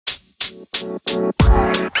Welcome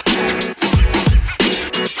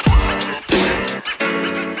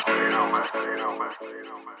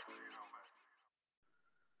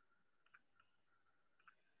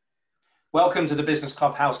to the Business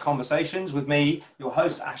Clubhouse Conversations with me, your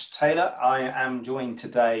host, Ash Taylor. I am joined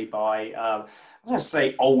today by, I'm going to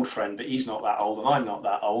say old friend, but he's not that old and I'm not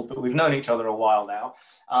that old, but we've known each other a while now.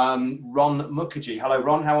 Ron Mukherjee. Hello,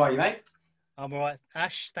 Ron. How are you, mate? I'm all right,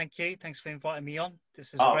 Ash. Thank you. Thanks for inviting me on.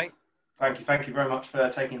 This is great. Thank you very much for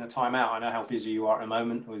taking the time out. I know how busy you are at the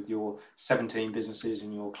moment with your 17 businesses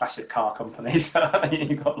and your classic car companies.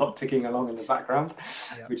 You've got a lot ticking along in the background,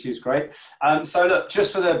 which is great. So look,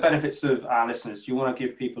 just for the benefits of our listeners, do you want to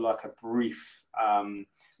give people like a brief,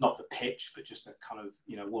 not the pitch, but just a kind of,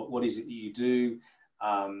 what is it that you do?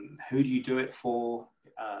 Who do you do it for?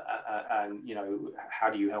 And,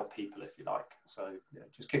 how do you help people, if you like? So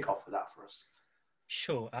just kick off with that for us.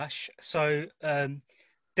 Sure, Ash. So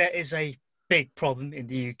debt is a big problem in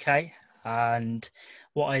the UK. And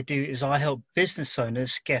what I do is I help business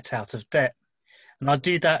owners get out of debt. And I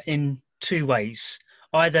do that in two ways.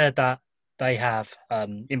 Either that they have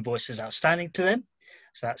invoices outstanding to them,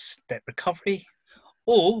 so that's debt recovery.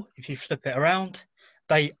 Or if you flip it around,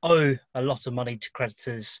 they owe a lot of money to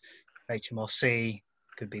creditors, HMRC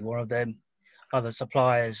could be one of them, other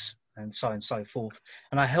suppliers, and so on and so forth.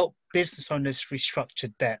 And I help business owners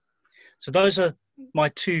restructure debt. So those are my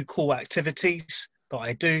two core activities that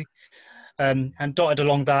I do. And dotted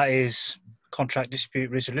along that is contract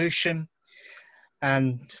dispute resolution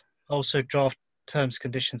and also draft terms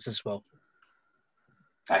conditions as well.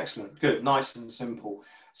 Excellent. Good. Nice and simple.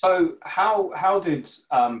 So how did,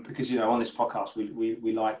 because, on this podcast,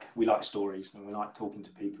 we like stories and we like talking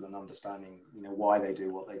to people and understanding, why they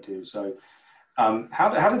do what they do. So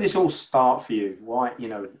how did this all start for you?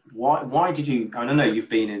 Why did you, I know you've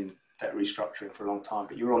been in debt restructuring for a long time,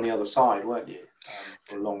 but you were on the other side, weren't you,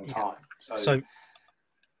 for a long time? I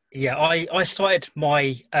started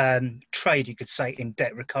my trade, you could say, in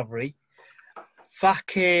debt recovery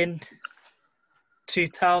back in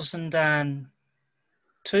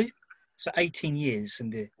 2002, so 18 years in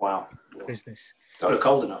the business. Don't look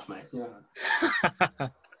old enough, mate. Yeah.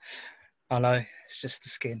 I know, it's just the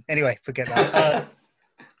skin. Anyway, forget that.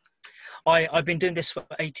 I've been doing this for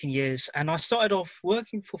 18 years, and I started off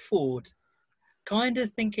working for Ford, kind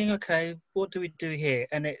of thinking, okay, what do we do here?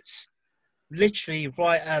 And it's literally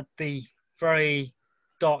right at the very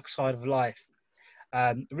dark side of life,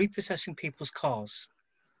 repossessing people's cars.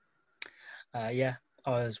 I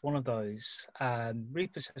was one of those,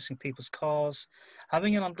 repossessing people's cars,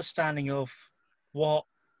 having an understanding of what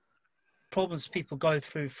problems people go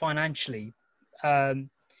through financially.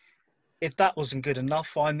 If that wasn't good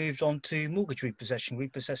enough, I moved on to mortgage repossessing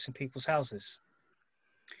people's houses.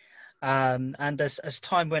 And as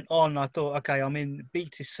time went on, I thought, okay, I'm in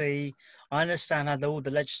B2C. I understand how all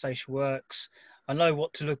the legislation works. I know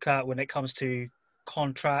what to look at when it comes to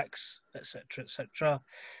contracts, etc., etc.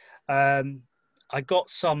 I got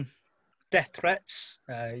some death threats,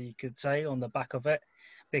 you could say, on the back of it,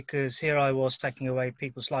 because here I was taking away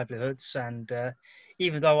people's livelihoods. And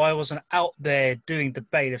even though I wasn't out there doing the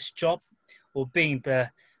bailiff's job or being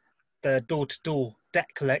the door-to-door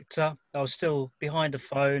debt collector, I was still behind the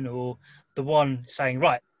phone or the one saying,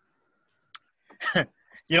 right, you're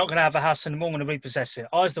not going to have a house anymore, I'm going to repossess it.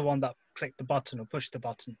 I was the one that clicked the button or pushed the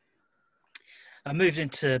button. I moved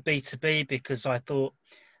into B2B because I thought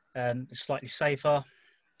it's slightly safer.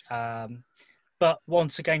 But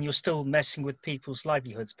once again, you're still messing with people's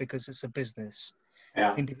livelihoods because it's a business.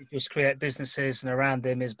 Yeah. Individuals create businesses, and around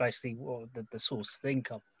them is basically the source of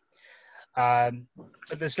income. But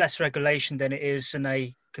there's less regulation than it is in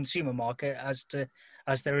a consumer market as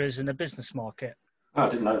there is in a business market. Oh, I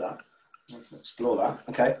didn't know that. Let's explore that.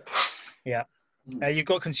 Okay. Yeah. You've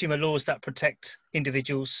got consumer laws that protect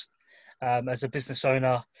individuals. As a business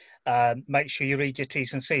owner, make sure you read your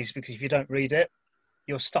T's and C's, because if you don't read it,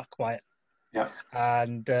 you're stuck by it. Yeah.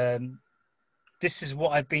 And this is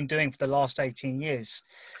what I've been doing for the last 18 years.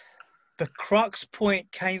 The crux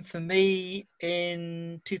point came for me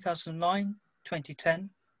in 2009, 2010.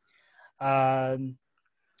 And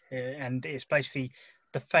it's basically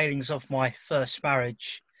the failings of my first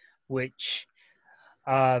marriage, which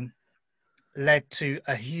led to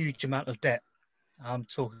a huge amount of debt. I'm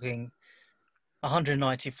talking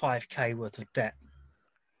 195k worth of debt.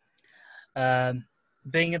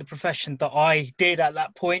 Being in the profession that I did at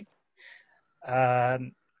that point,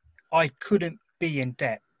 I couldn't be in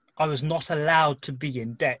debt. I was not allowed to be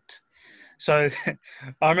in debt. So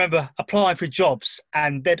I remember applying for jobs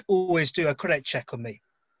and they'd always do a credit check on me.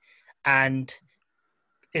 And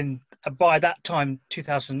by that time,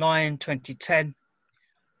 2009, 2010,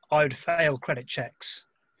 I would fail credit checks.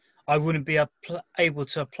 I wouldn't be able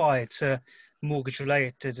to apply to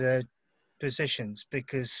mortgage-related positions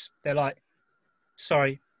because they're like,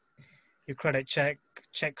 sorry, your credit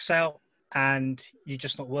checks out and you're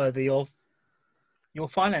just not worthy of your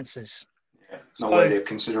finances. Yeah, not worthy of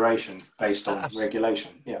consideration based on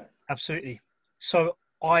regulation. Yeah, absolutely. So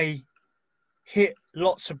I hit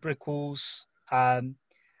lots of brick walls, and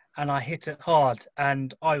I hit it hard,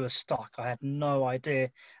 and I was stuck. I had no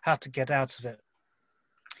idea how to get out of it.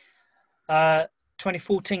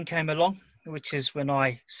 2014 came along, which is when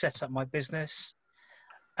I set up my business,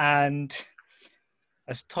 and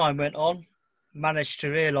as time went on, managed to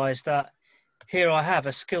realize that here I have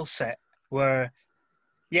a skill set where,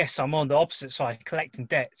 yes, I'm on the opposite side collecting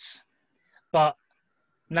debts, but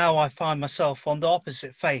now I find myself on the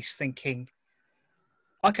opposite face thinking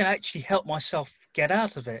I can actually help myself get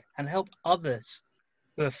out of it and help others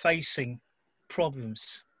who are facing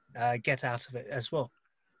problems get out of it as well.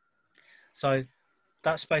 So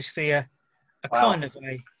that's basically a kind of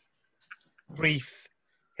a brief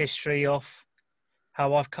history of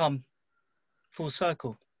how I've come full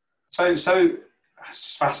circle. So it's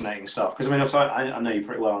just fascinating stuff, because I know you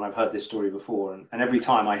pretty well, and I've heard this story before, and every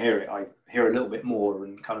time I hear it, I hear a little bit more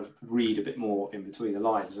and kind of read a bit more in between the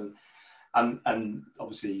lines, and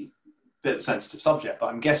obviously a bit of a sensitive subject, but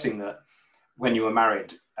I'm guessing that when you were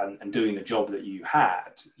married and doing the job that you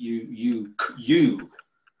had, you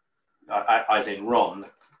as in Ron,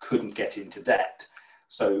 couldn't get into debt.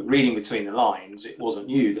 So reading between the lines, it wasn't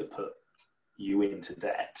you that put you into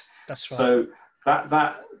debt. That's right. So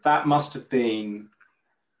that must have been,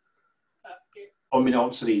 I mean,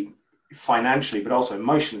 obviously financially, but also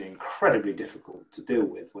emotionally incredibly difficult to deal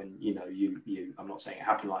with when, you I'm not saying it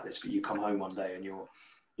happened like this, but you come home one day and you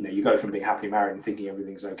go from being happily married and thinking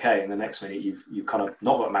everything's okay, and the next minute you've kind of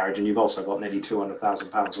not got married, and you've also got nearly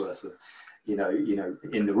 £200,000 worth of,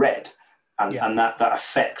 in the red. And that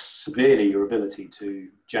affects severely your ability to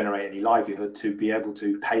generate any livelihood to be able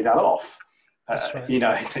to pay that off. That's right.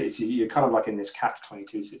 You're kind of like in this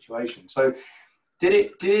catch-22 situation. So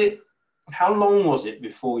how long was it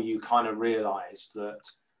before you kind of realized that,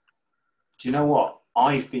 do you know what?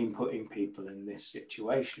 I've been putting people in this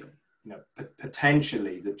situation.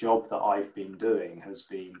 Potentially the job that I've been doing has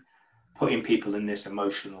been putting people in this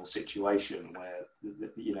emotional situation where,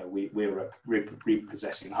 we're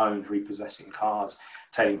repossessing homes, repossessing cars,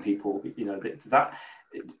 telling people, that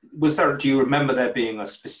was there. Do you remember there being a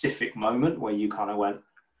specific moment where you kind of went,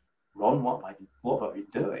 Ron, what are you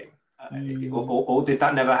doing? Or did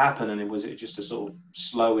that never happen? And was it just a sort of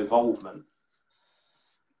slow evolvement?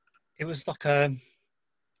 It was like a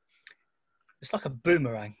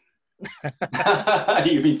boomerang.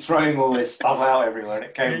 You've been throwing all this stuff out everywhere, and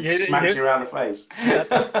it came and smacked you around the face.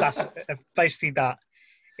 That's basically that.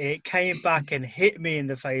 It came back and hit me in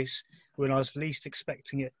the face when I was least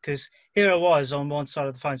expecting it. Because here I was on one side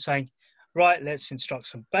of the phone saying, right, let's instruct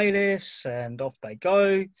some bailiffs, and off they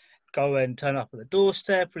go and turn up at the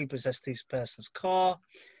doorstep, repossess this person's car,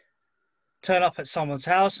 turn up at someone's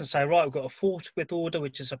house and say, right, we've got a forthwith order,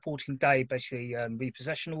 which is a 14-day basically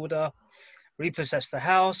repossession order. Repossess the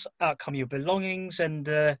house, out come your belongings, and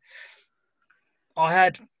I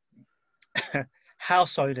had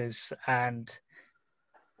house owners and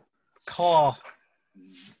cars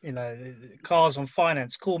on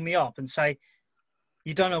finance call me up and say,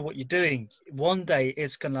 you don't know what you're doing. One day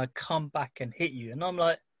it's going to come back and hit you. And I'm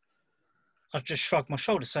like, I just shrugged my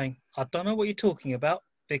shoulders saying, I don't know what you're talking about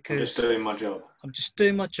because I'm just doing my job. I'm just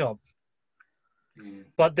doing my job.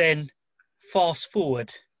 But then fast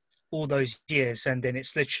forward all those years, and then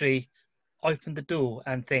it's literally open the door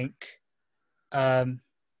and think, Mr.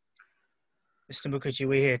 Mukherjee,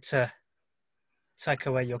 we're here to take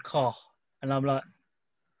away your car. And I'm like,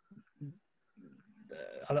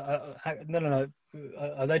 no.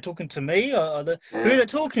 Are they talking to me? Or who are they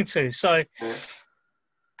talking to? So,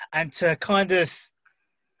 and to kind of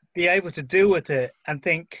be able to deal with it and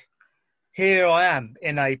think, here I am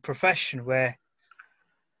in a profession where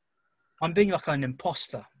I'm being like an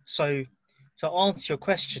imposter. So to answer your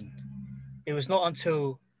question, it was not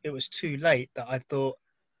until it was too late that I thought,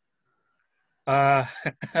 how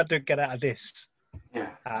do I get out of this?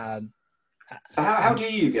 Yeah. So how do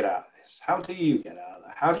you get out of this? How do you get out of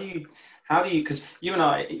that? How do you, because you and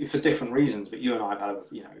I, for different reasons, but you and I have had a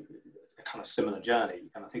kind of similar journey.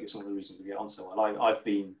 And I think it's one of the reasons we get on so well. I've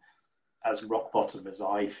been as rock bottom as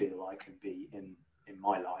I feel I can be in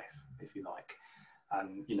my life, if you like.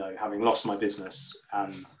 and having lost my business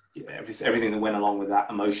and everything that went along with that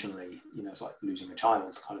emotionally, it's like losing a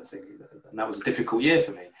child kind of thing, and that was a difficult year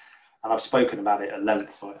for me. And I've spoken about it at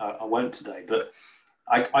length, so I won't today. But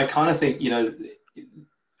I kind of think,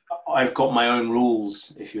 I've got my own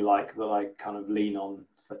rules, if you like, that I kind of lean on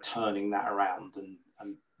for turning that around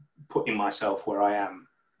and putting myself where I am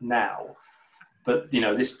now. But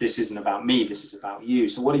this isn't about me. This is about you.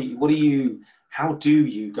 So how do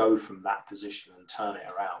you go from that position and turn it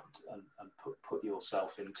around and put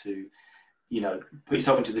yourself into, put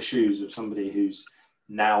yourself into the shoes of somebody who's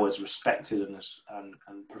now as respected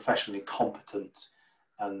and professionally competent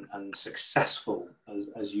and successful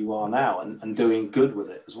as you are now, and doing good with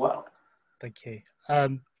it as well? Thank you.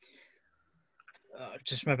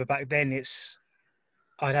 Just remember back then,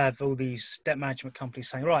 I'd have all these debt management companies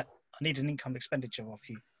saying, right, I need an income expenditure off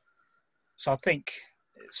you. So I think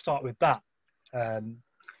start with that.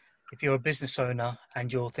 If you're a business owner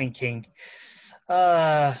and you're thinking,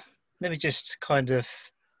 let me just kind of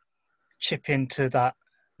chip into that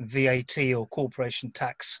VAT or corporation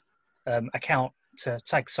tax account to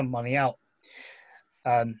take some money out.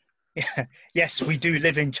 Yes, we do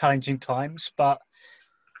live in challenging times, but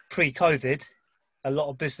pre-COVID, a lot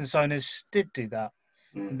of business owners did do that.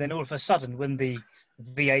 And then all of a sudden, when the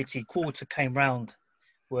VAT quarter came round,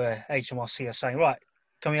 where HMRC are saying, right,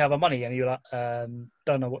 can we have our money? And you're like,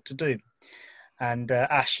 don't know what to do. And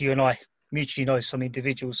Ash, you and I mutually know some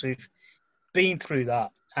individuals who've been through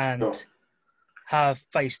that and have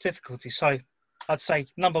faced difficulty. So I'd say,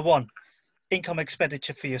 number one, income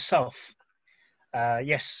expenditure for yourself.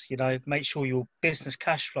 Yes, make sure your business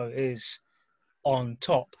cash flow is on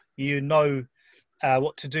top.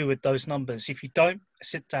 What to do with those numbers. If you don't,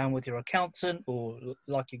 sit down with your accountant or,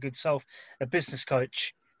 like your good self, a business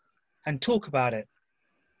coach, and talk about it.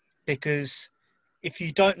 Because if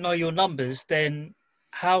you don't know your numbers, then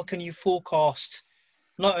how can you forecast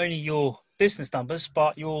not only your business numbers,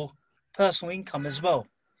 but your personal income as well?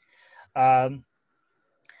 A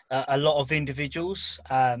lot of individuals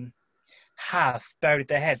have buried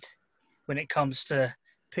their head when it comes to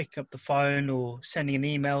picking up the phone or sending an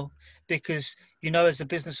email, because as a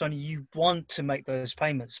business owner, you want to make those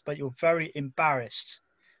payments, but you're very embarrassed.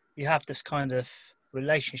 You have this kind of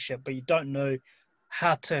relationship, but you don't know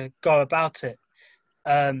how to go about it.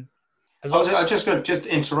 I just going to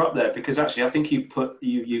interrupt there, because actually I think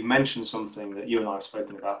you've mentioned something that you and I have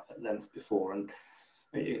spoken about at length before, and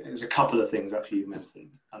there's a couple of things actually you mentioned,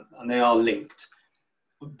 and they are linked.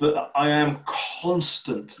 But I am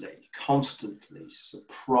constantly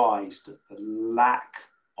surprised at the lack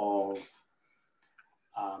of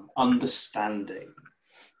understanding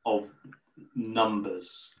of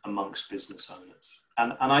numbers amongst business owners.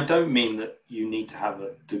 And I don't mean that you need to have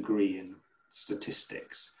a degree in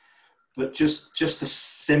statistics, but just a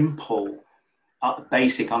simple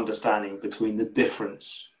basic understanding between the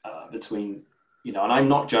difference between, and I'm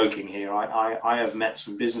not joking here. I have met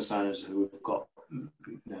some business owners who have got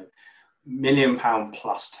 £1 million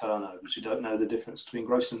plus turnovers who don't know the difference between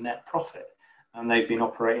gross and net profit, and they've been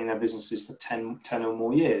operating their businesses for 10 or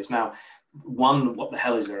more years. Now, one, what the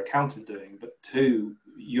hell is their accountant doing? But two,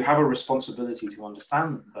 you have a responsibility to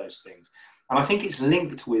understand those things. And I think it's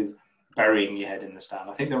linked with burying your head in the sand.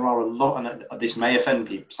 I think there are a lot, and this may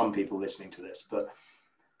offend some people listening to this, but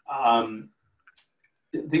I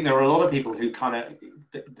think there are a lot of people who kind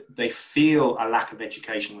of, they feel a lack of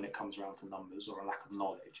education when it comes around to numbers, or a lack of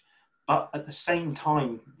knowledge. But at the same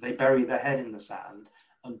time, they bury their head in the sand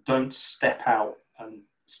and don't step out and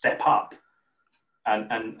step up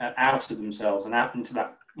and out of themselves and out into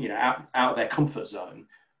that, out of their comfort zone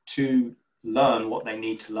to learn what they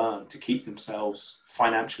need to learn to keep themselves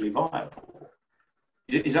financially viable.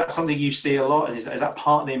 Is that something you see a lot? And is that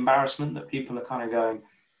part of the embarrassment, that people are kind of going,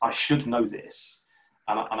 I should know this,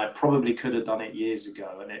 and I probably could have done it years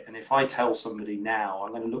ago, and if I tell somebody now,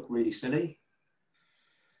 I'm going to look really silly?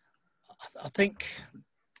 I think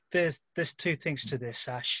there's two things to this,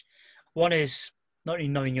 Ash. One is not only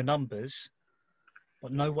knowing your numbers,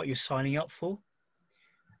 but know what you're signing up for.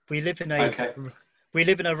 We live in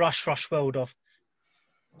a rush world of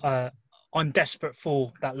I'm desperate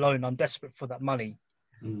for that loan, I'm desperate for that money.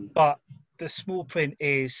 But the small print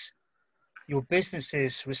is your business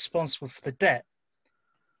is responsible for the debt,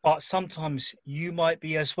 but sometimes you might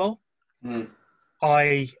be as well.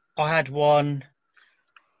 I had one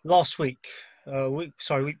last week,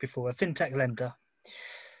 week before, a fintech lender.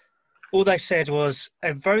 All they said was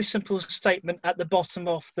a very simple statement at the bottom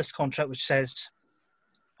of this contract, which says,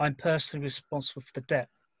 I'm personally responsible for the debt.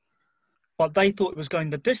 But they thought it was going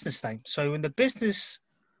the business name. So when the business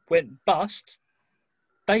went bust,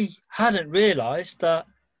 they hadn't realised that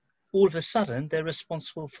all of a sudden they're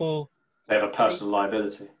responsible for, They have a personal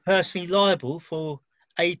liability. personally liable for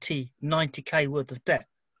 80, 90k worth of debt.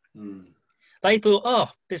 Mm. They thought, oh,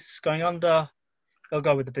 business going under, they'll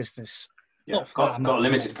go with the business. Yeah, got a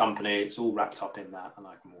limited company, it's all wrapped up in that, and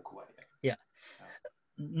I can walk away. Yeah.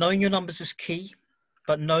 Knowing your numbers is key,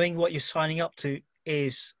 but knowing what you're signing up to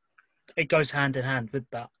it goes hand in hand with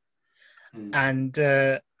that. Mm. And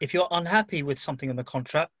if you're unhappy with something in the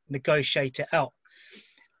contract, negotiate it out.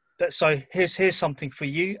 So here's something for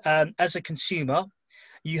you. As a consumer,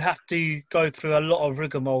 you have to go through a lot of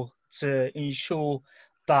rigmarole to ensure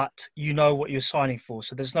that you know what you're signing for.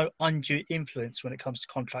 So there's no undue influence when it comes to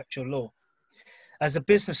contractual law. As a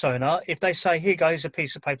business owner, if they say, here goes a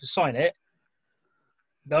piece of paper, sign it,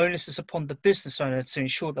 the onus is upon the business owner to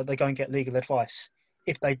ensure that they go and get legal advice.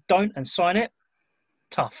 If they don't and sign it,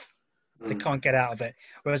 tough. They can't get out of it.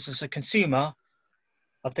 Whereas as a consumer,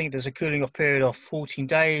 I think there's a cooling off period of 14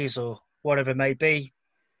 days or whatever it may be.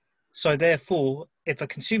 So therefore, if a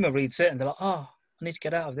consumer reads it and they're like, oh, I need to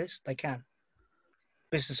get out of this, they can.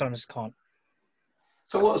 Business owners can't.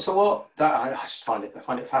 So what that I just find it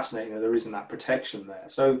fascinating that there isn't that protection there.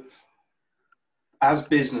 So as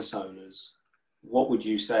business owners, what would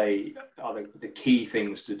you say are the key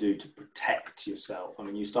things to do to protect yourself? I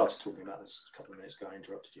mean, you started talking about this a couple of minutes ago, I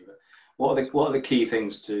interrupted you, but what are the key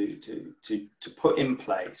things to put in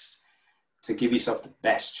place to give yourself the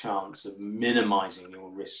best chance of minimizing your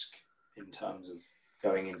risk in terms of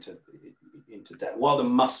going into debt? What are the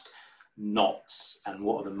must-nots and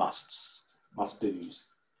what are the must-dos?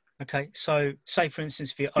 Okay, so say for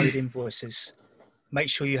instance, for your owed invoices, make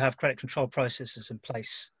sure you have credit control processes in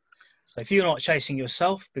place. So if you're not chasing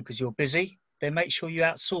yourself because you're busy, then make sure you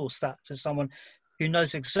outsource that to someone who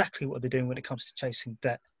knows exactly what they're doing when it comes to chasing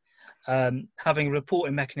debt. Having a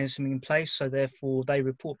reporting mechanism in place, so therefore they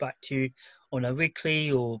report back to you on a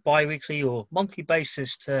weekly or bi-weekly or monthly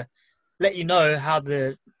basis to let you know how's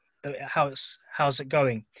it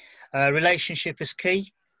going. Relationship is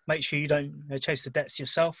key. Make sure you don't chase the debts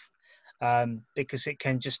yourself, because it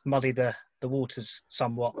can just muddy the waters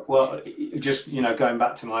somewhat. Well, just, going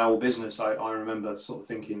back to my old business, I remember sort of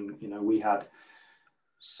thinking, we had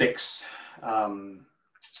 6, I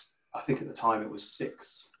think at the time it was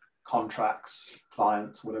 6 contracts,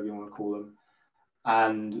 clients, whatever you want to call them.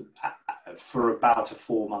 And for about a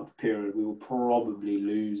 4-month period, we were probably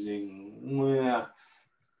losing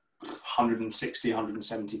 160,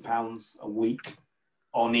 170 pounds a week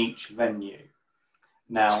on each venue.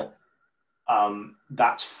 Now,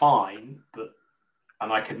 that's fine,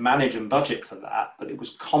 and I could manage and budget for that, but it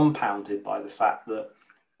was compounded by the fact that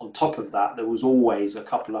on top of that, there was always a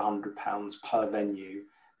couple of £100 per venue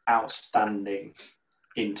outstanding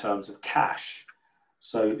in terms of cash.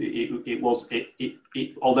 So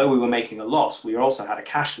although we were making a loss, we also had a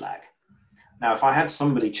cash lag. Now, if I had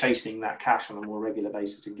somebody chasing that cash on a more regular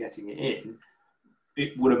basis and getting it in,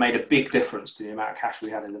 it would have made a big difference to the amount of cash we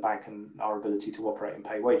had in the bank and our ability to operate and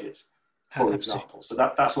pay wages, for example. So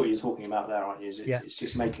that's what you're talking about there, aren't you? It's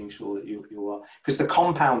just making sure that you are, because the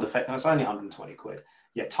compound effect, and it's only 120 quid,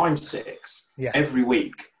 times 6 every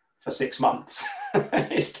week for 6 months,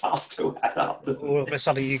 it starts to add up, doesn't it? All of a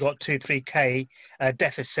sudden you got 2-3k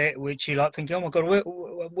deficit, which you like thinking, oh my God, where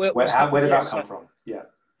did that come from? Yeah.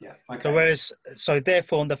 Okay. So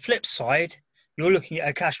therefore, on the flip side, you're looking at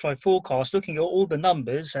a cash flow forecast, looking at all the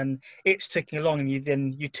numbers, and it's ticking along, and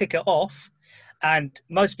you tick it off. And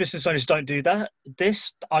most business owners don't do that.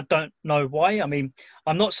 I don't know why. I mean,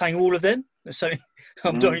 I'm not saying all of them. So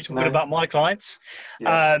I'm talking about my clients.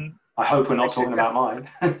 Yeah. I hope we're not talking about mine.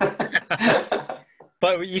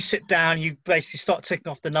 But you sit down, you basically start ticking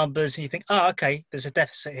off the numbers, and you think, oh, okay, there's a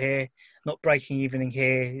deficit here, not breaking even in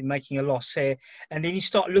here, making a loss here. And then you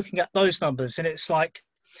start looking at those numbers, and it's like,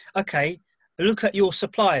 okay, look at your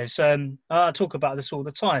suppliers. I talk about this all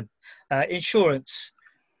the time. Insurance,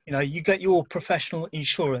 you get your professional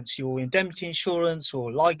insurance, your indemnity insurance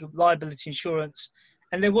or liability insurance.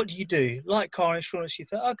 And then what do? Like car insurance, you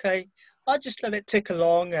think, okay, I just let it tick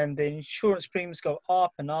along, and the insurance premiums go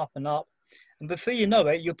up and up and up. And before you know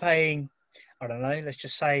it, you're paying, I don't know, let's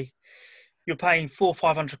just say you're paying 400 or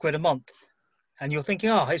 500 quid a month. And you're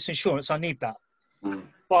thinking, oh, it's insurance, I need that.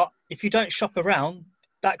 But if you don't shop around,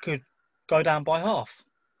 that could go down by half.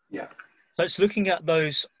 Yeah. So it's looking at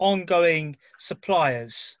those ongoing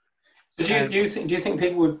suppliers. So do you think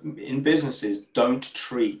people in businesses don't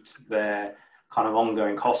treat their kind of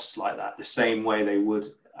ongoing costs like that the same way they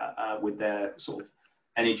would with their sort of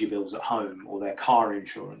energy bills at home or their car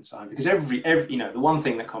insurance? Because every the one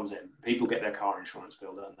thing that comes in, people get their car insurance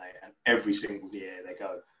bill, don't they? And every single year they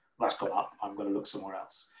go, that's gone up, I'm going to look somewhere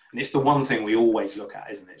else. And it's the one thing we always look at,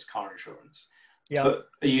 isn't it? It's car insurance. Yeah. But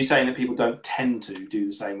are you saying that people don't tend to do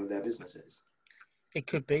the same with their businesses? It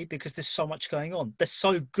could be because there's so much going on. They're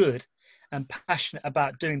so good and passionate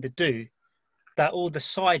about doing the do that all the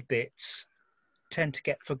side bits tend to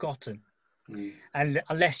get forgotten. And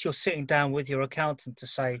unless you're sitting down with your accountant to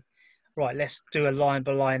say, right, let's do a line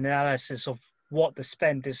by line analysis of what the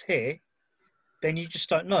spend is here, then you just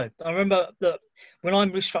don't know. I remember that when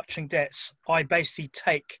I'm restructuring debts, I basically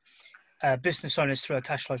take business owners through a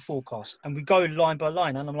cash flow forecast and we go line by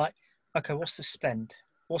line. And I'm like, okay, what's the spend?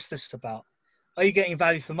 What's this about? Are you getting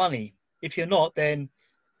value for money? If you're not, then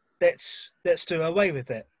let's do away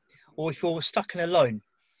with it. Or if you're stuck in a loan,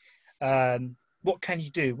 what can you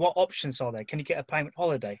do? What options are there? Can you get a payment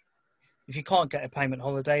holiday? If you can't get a payment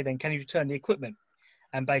holiday, then can you return the equipment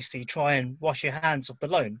and basically try and wash your hands of the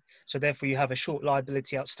loan? So therefore you have a short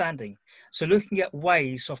liability outstanding. So looking at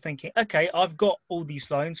ways of thinking, okay, I've got all these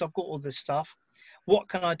loans, I've got all this stuff. What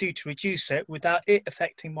can I do to reduce it without it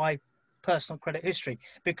affecting my personal credit history?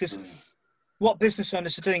 Because what business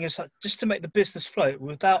owners are doing is just to make the business float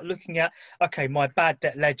without looking at, okay, my bad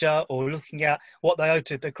debt ledger or looking at what they owe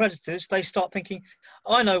to the creditors. They start thinking,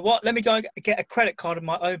 I know what, let me go and get a credit card in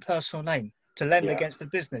my own personal name to lend against the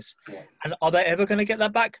business. And are they ever going to get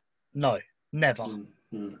that back? No, never.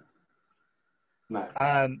 No.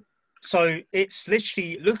 So it's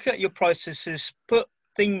literally look at your processes, put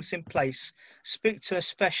things in place, speak to a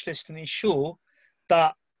specialist and ensure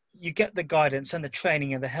that you get the guidance and the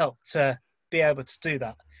training and the help to be able to do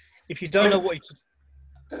that. If you don't know what you...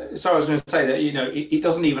 So I was going to say that, it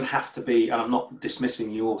doesn't even have to be, and I'm not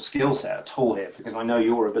dismissing your skill set at all here, because I know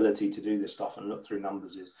your ability to do this stuff and look through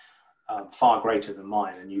numbers is far greater than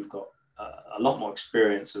mine, and you've got a lot more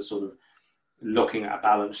experience of sort of looking at a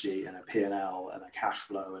balance sheet and a P&L and a cash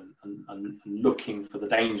flow and looking for the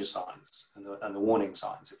danger signs and the warning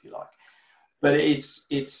signs, if you like. But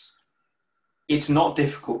it's not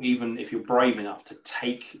difficult, even if you're brave enough to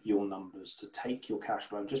take your numbers, to take your cash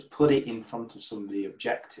flow, and just put it in front of somebody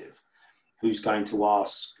objective who's going to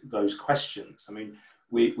ask those questions. I mean,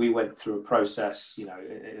 we went through a process,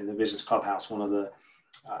 in the Business Clubhouse. One of the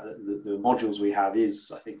modules we have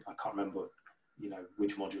is, I can't remember,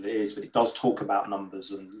 which module it is, but it does talk about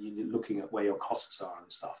numbers and you're looking at where your costs are and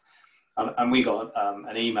stuff. And we got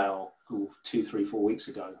an email 2, 3, 4 weeks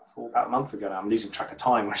ago, or about a month ago now. I'm losing track of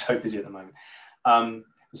time. We're so busy at the moment.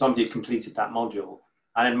 Somebody had completed that module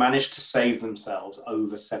and had managed to save themselves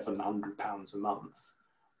over £700 a month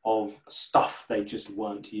of stuff they just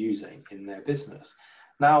weren't using in their business.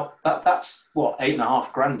 Now that's what,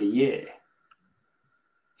 $8,500 a year.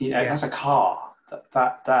 That's a car.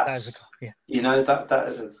 That's a car, yeah.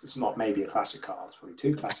 It's not maybe a classic car. It's probably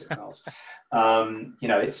 2 classic cars.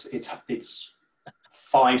 It's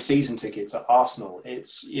 5 season tickets at Arsenal.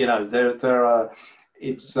 It's there are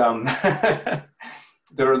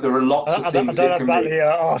there are lots of things it can be.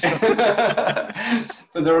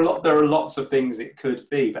 But there are lots of things it could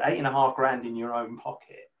be. But £8,500 in your own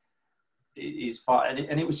pocket is fine.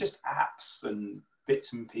 And it was just apps and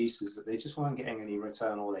bits and pieces that they just weren't getting any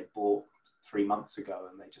return, or they bought 3 months ago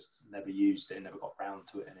and they just never used it, never got round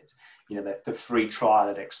to it. And it's, the free trial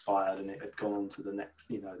had expired and it had gone on to the next,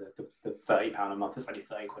 the £30 a month. It's only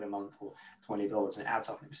 £30 a month or $20, and it adds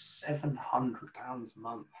up. And it was £700 a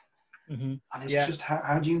month. Mm-hmm. And it's just,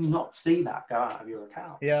 how do you not see that go out of your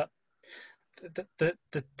account? Yeah. The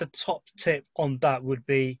top tip on that would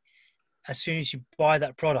be, as soon as you buy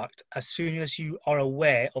that product, as soon as you are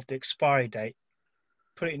aware of the expiry date,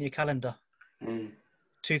 put it in your calendar.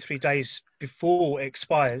 2-3 days before it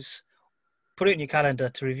expires, put it in your calendar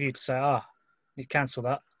to review, to say, you cancel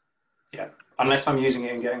that. Yeah, unless I'm using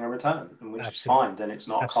it and getting a return, which is fine. Then it's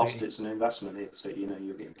not a cost; it's an investment. It's you're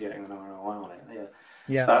getting an ROI on it.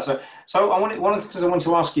 Yeah. So one of the things I wanted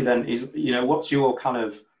to ask you then is, what's your kind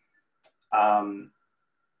of,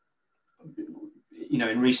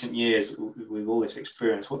 in recent years with all this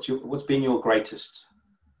experience, what's been your greatest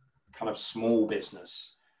kind of small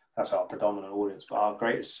business? That's our predominant audience, but our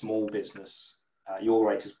greatest small business, your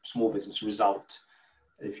greatest small business result,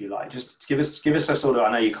 if you like. Just give us a sort of,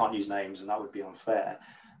 I know you can't use names and that would be unfair,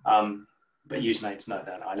 but use names, no,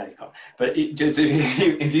 I know you can't. But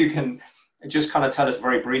if you can just kind of tell us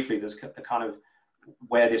very briefly the kind of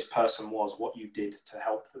where this person was, what you did to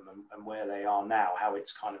help them, and where they are now, how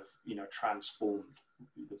it's kind of, transformed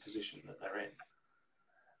the position that they're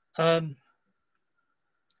in.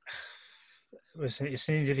 It's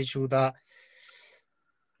an individual that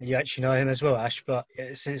you actually know him as well, Ash, but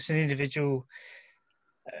it's an individual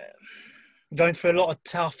going through a lot of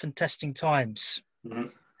tough and testing times.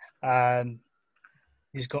 Mm-hmm.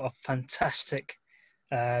 He's got a fantastic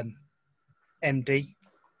MD,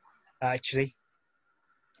 actually.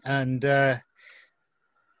 And to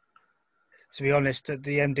be honest, the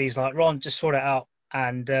MD's like, Ron, just sort it out.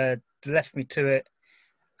 And left me to it.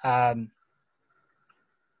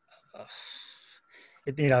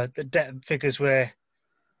 The debt figures were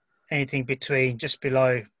anything between just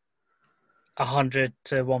below 100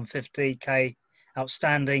 to 150k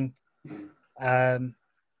outstanding.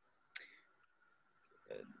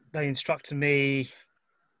 They instructed me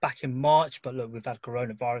back in March, but look, we've had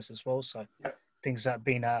coronavirus as well, so things have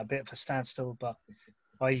been at a bit of a standstill, but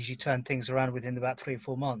I usually turn things around within about 3 or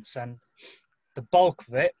 4 months, and the bulk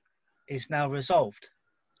of it is now resolved.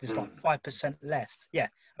 There's like 5% left. Yeah,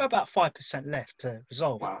 about 5% left to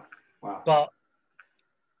resolve. Wow. But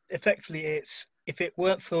effectively, it's, if it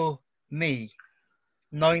weren't for me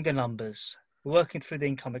knowing the numbers, working through the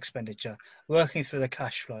income expenditure, working through the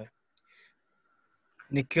cash flow,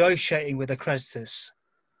 negotiating with the creditors,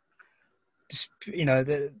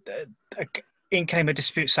 in came a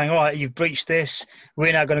dispute saying, all right, you've breached this,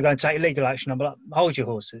 we're now going to go and take legal action. I'm like, hold your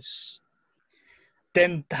horses.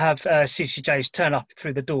 Then have CCJs turn up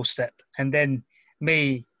through the doorstep, and then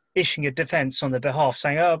me issuing a defence on their behalf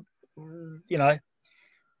saying,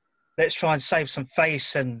 let's try and save some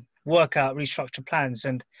face and work out restructure plans.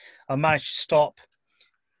 And I managed to stop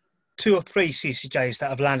 2 or 3 CCJs that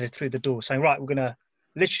have landed through the door saying, right, we're going to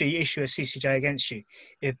literally issue a CCJ against you.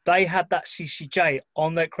 If they had that CCJ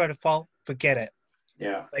on their credit file, forget it.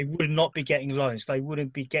 Yeah. They would not be getting loans. They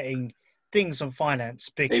wouldn't be getting things on finance.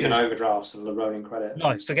 Because, even overdrafts and rolling credit.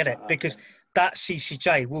 No, forget it. Because that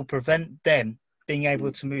CCJ will prevent them being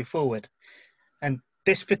able to move forward. And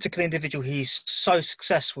this particular individual, he's so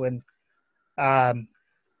successful, and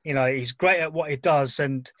he's great at what he does.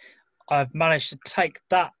 And I've managed to take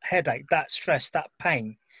that headache, that stress, that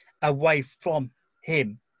pain away from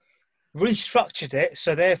him, restructured it,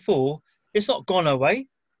 so therefore it's not gone away,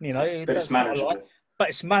 but it's manageable. But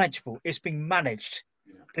it's manageable. It's being managed.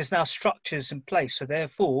 There's now structures in place, so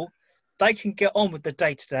therefore they can get on with the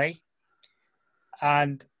day-to-day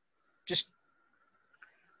and just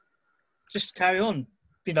carry on,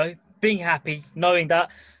 being happy, knowing that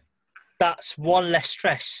that's one less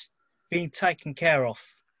stress being taken care of,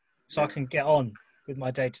 so I can get on with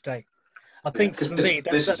my day-to-day. I think for me,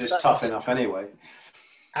 business is tough enough anyway.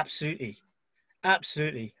 Absolutely.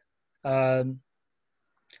 Or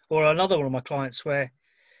another one of my clients where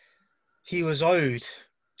he was owed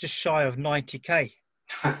just shy of 90k,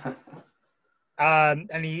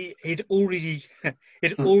 and he'd already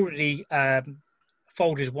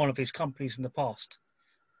folded one of his companies in the past,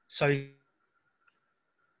 so he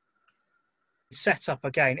set up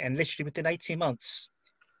again, and literally within 18 months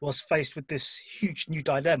was faced with this huge new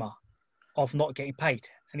dilemma of not getting paid.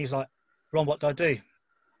 And he's like, Ron, what do I do?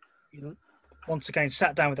 He once again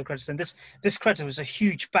sat down with the creditor, and this creditor was a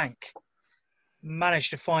huge bank,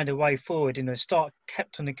 managed to find a way forward,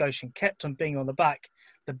 kept on negotiating, kept on being on the back.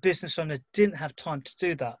 The business owner didn't have time to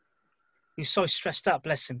do that. He was so stressed out,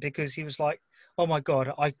 bless him, because he was like, oh my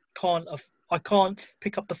God, I can't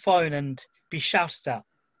pick up the phone and be shouted at.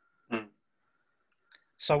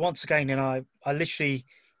 So once again, I literally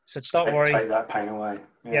said, don't worry. Take that pain away.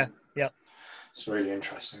 Yeah. It's a really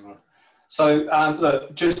interesting one. So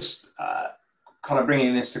look, just kind of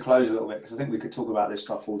bringing this to close a little bit, because I think we could talk about this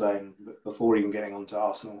stuff all day, before even getting onto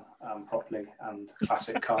Arsenal properly and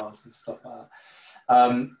classic cars and stuff like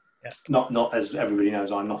that. Not as everybody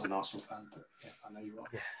knows, I'm not an Arsenal fan, but I know you are.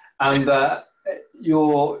 Yeah. And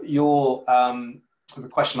the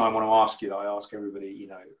question I want to ask you, that I ask everybody,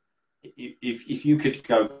 if you could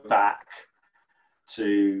go back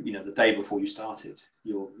to the day before you started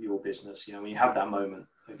your business, when you had that moment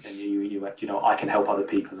and you went, I can help other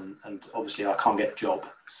people, and obviously I can't get a job,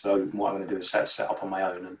 so what I'm going to do is set up on my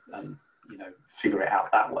own and figure it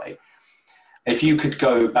out that way. If you could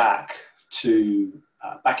go back to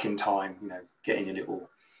back in time, get in your little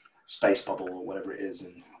space bubble or whatever it is,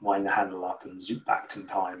 and wind the handle up and zoom back in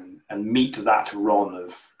time and meet that Ron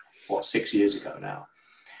of 6 years ago now.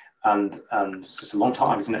 And it's just a long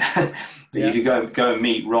time, isn't it? But you could go and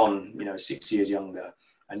meet Ron, 6 years younger,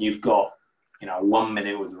 and you've got 1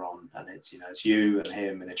 minute with Ron, and it's it's you and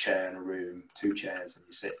him in a chair in a room, 2 chairs, and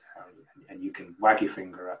you sit there and you can wag your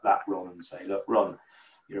finger at that Ron and say, look, Ron,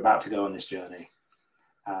 you're about to go on this journey,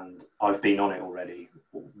 and I've been on it already.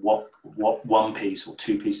 What 1 piece or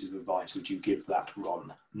 2 pieces of advice would you give that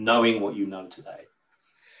Ron, knowing what you know today?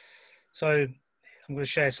 So I'm going to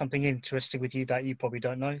share something interesting with you that you probably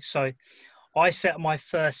don't know. So I set up my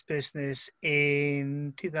first business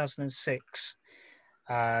in 2006.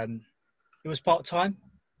 It was part-time.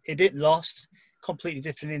 It didn't last completely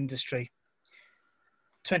different industry.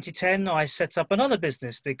 2010, I set up another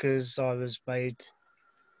business because I was made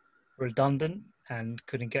redundant and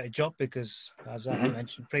couldn't get a job because, as I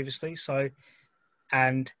mentioned previously,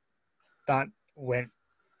 and that went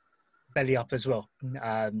belly up as well.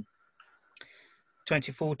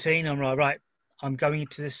 2014, I'm like, right, I'm going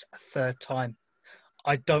into this a third time.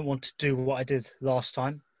 I don't want to do what I did last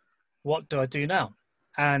time. What do I do now?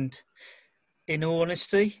 And in all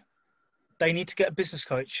honesty, they need to get a business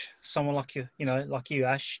coach, someone like you,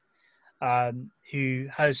 Ash, who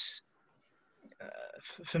has,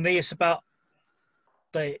 for me, it's about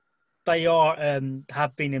they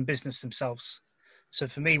have been in business themselves. So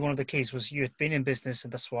for me, one of the keys was you had been in business,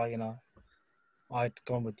 and that's why I'd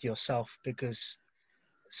gone with yourself, because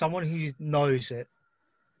someone who knows it,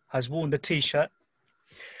 has worn the t-shirt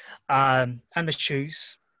and the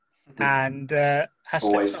shoes, and has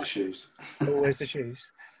always the shoes, always the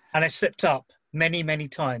shoes, and has slipped up many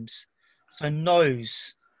times. So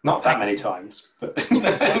knows. Not that many times, but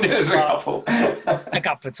there's a couple. A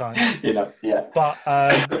couple of times. Yeah. But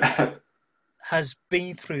has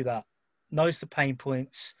been through that, knows the pain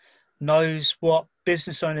points, knows what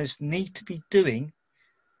business owners need to be doing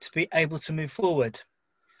to be able to move forward.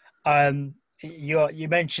 You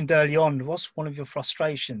mentioned early on, what's one of your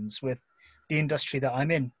frustrations with the industry that I'm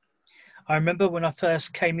in? I remember when I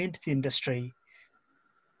first came into the industry,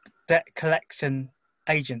 debt collection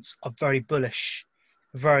agents are very bullish,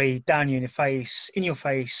 very down in your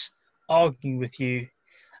face, arguing with you.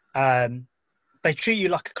 They treat you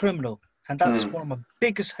like a criminal, and that's one of my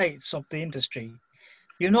biggest hates of the industry.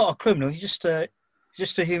 You're not a criminal; you're just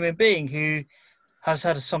a human being who has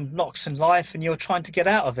had some knocks in life, and you're trying to get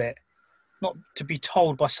out of it. Not to be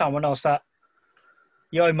told by someone else that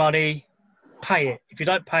you owe money, pay it. If you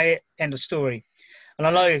don't pay it, end of story. And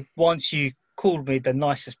I know once you called me the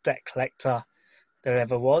nicest debt collector there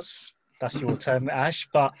ever was. That's your term, Ash.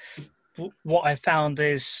 But what I found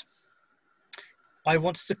is I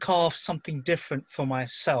wanted to carve something different for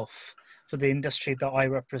myself, for the industry that I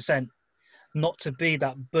represent, not to be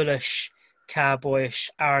that bullish, cowboyish,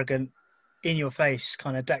 arrogant, in-your-face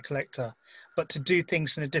kind of debt collector, but to do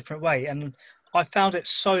things in a different way. And I found it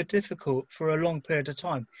so difficult for a long period of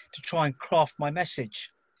time to try and craft my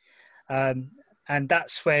message. And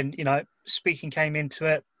that's when, speaking came into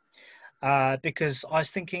it, because I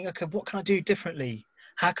was thinking, okay, what can I do differently?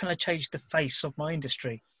 How can I change the face of my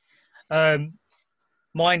industry?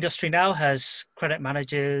 My industry now has credit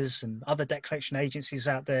managers and other debt collection agencies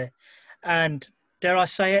out there. And dare I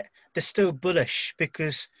say it, they're still bullish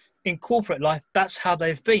because in corporate life, that's how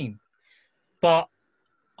they've been. But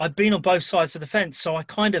I've been on both sides of the fence. So I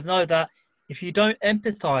kind of know that if you don't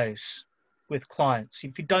empathize with clients,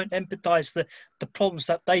 if you don't empathize the problems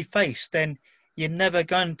that they face, then you're never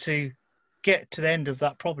going to get to the end of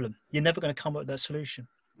that problem. You're never going to come up with that solution.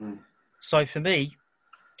 So for me,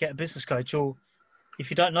 get a business coach, or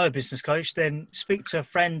if you don't know a business coach, then speak to a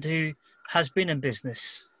friend who has been in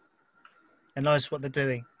business and knows what they're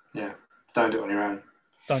doing. Yeah, don't do it on your own.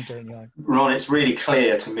 Don't do it on your own. Ron, it's really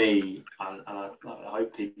clear to me, and I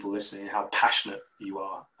hope people listening, how passionate you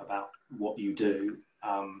are about what you do.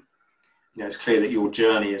 It's clear that your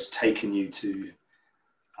journey has taken you to,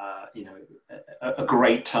 a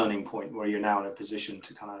great turning point where you're now in a position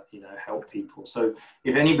to kind of, help people. So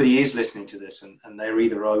if anybody is listening to this and they're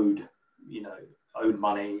either owed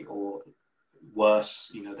money, or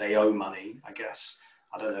worse, they owe money, I guess.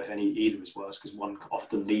 I don't know if either is worse, because one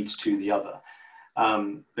often leads to the other.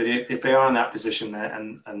 But if they are in that position there,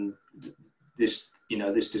 and this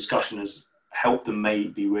discussion has helped them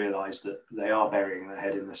maybe realize that they are burying their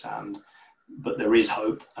head in the sand, but there is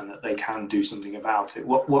hope and that they can do something about it.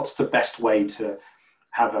 What's the best way to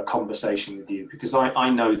have a conversation with you? Because I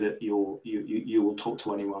know that you will talk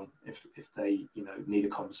to anyone if they need a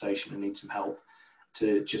conversation and need some help,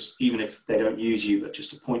 to just, even if they don't use you, but just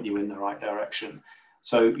to point you in the right direction.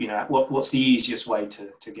 So what's the easiest way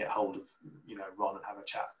to get hold of Ron and have a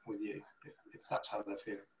chat with you if that's how they're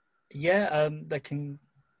feeling? Yeah, they can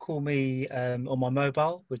call me on my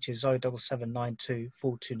mobile, which is 07792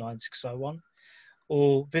 429 601,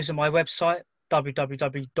 or visit my website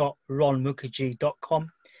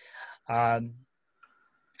www.ronmukherjee.com, and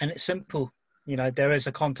it's simple. There is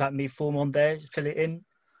a contact me form on there. Fill it in,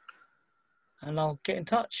 and I'll get in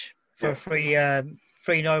touch for a free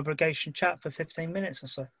no obligation chat for 15 minutes or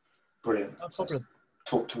so. Brilliant. No problem.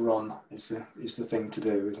 Talk to Ron is the thing to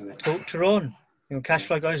do, isn't it? Talk to Ron. When cash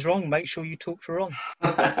flow goes wrong, make sure you talk to Ron.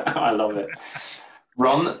 I love it.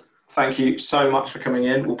 Ron, thank you so much for coming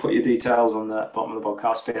in. We'll put your details on the bottom of the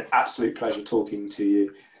podcast. It's been an absolute pleasure talking to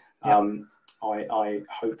you. Yep. I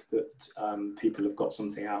hope that people have got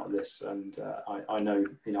something out of this, and I know,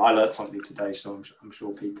 I learned something today, so I'm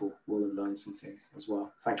sure people will have learned something as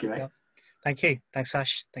well. Thank you, mate. Yep. Thank you. Thanks,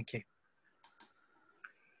 Ash. Thank you.